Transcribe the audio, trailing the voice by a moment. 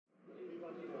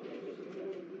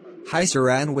Hi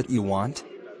Saran, what you want?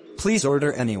 Please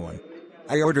order anyone.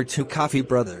 I ordered 2 coffee,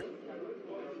 brother.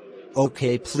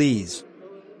 Okay, please.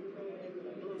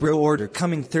 Bro, order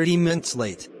coming 30 minutes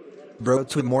late. Bro,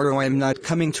 tomorrow I'm not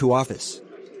coming to office.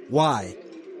 Why?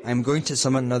 I'm going to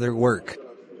some another work.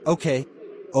 Okay.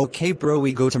 Okay bro,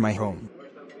 we go to my home.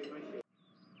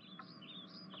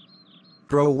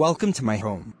 Bro, welcome to my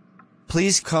home.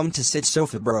 Please come to sit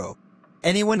sofa, bro.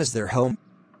 Anyone is there home?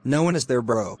 No one is there,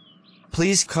 bro.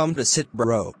 Please come to sit,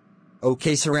 bro.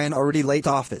 Okay Saran, already late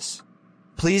office.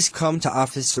 Please come to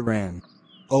office, Saran.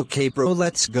 Okay bro,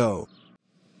 let's go.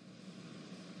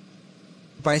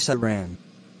 Bye Saran.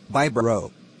 Bye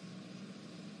bro.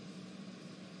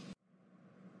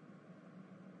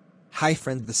 Hi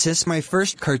friend, this is my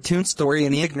first cartoon story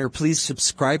in Ignore. Please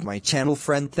subscribe my channel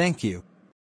friend, thank you.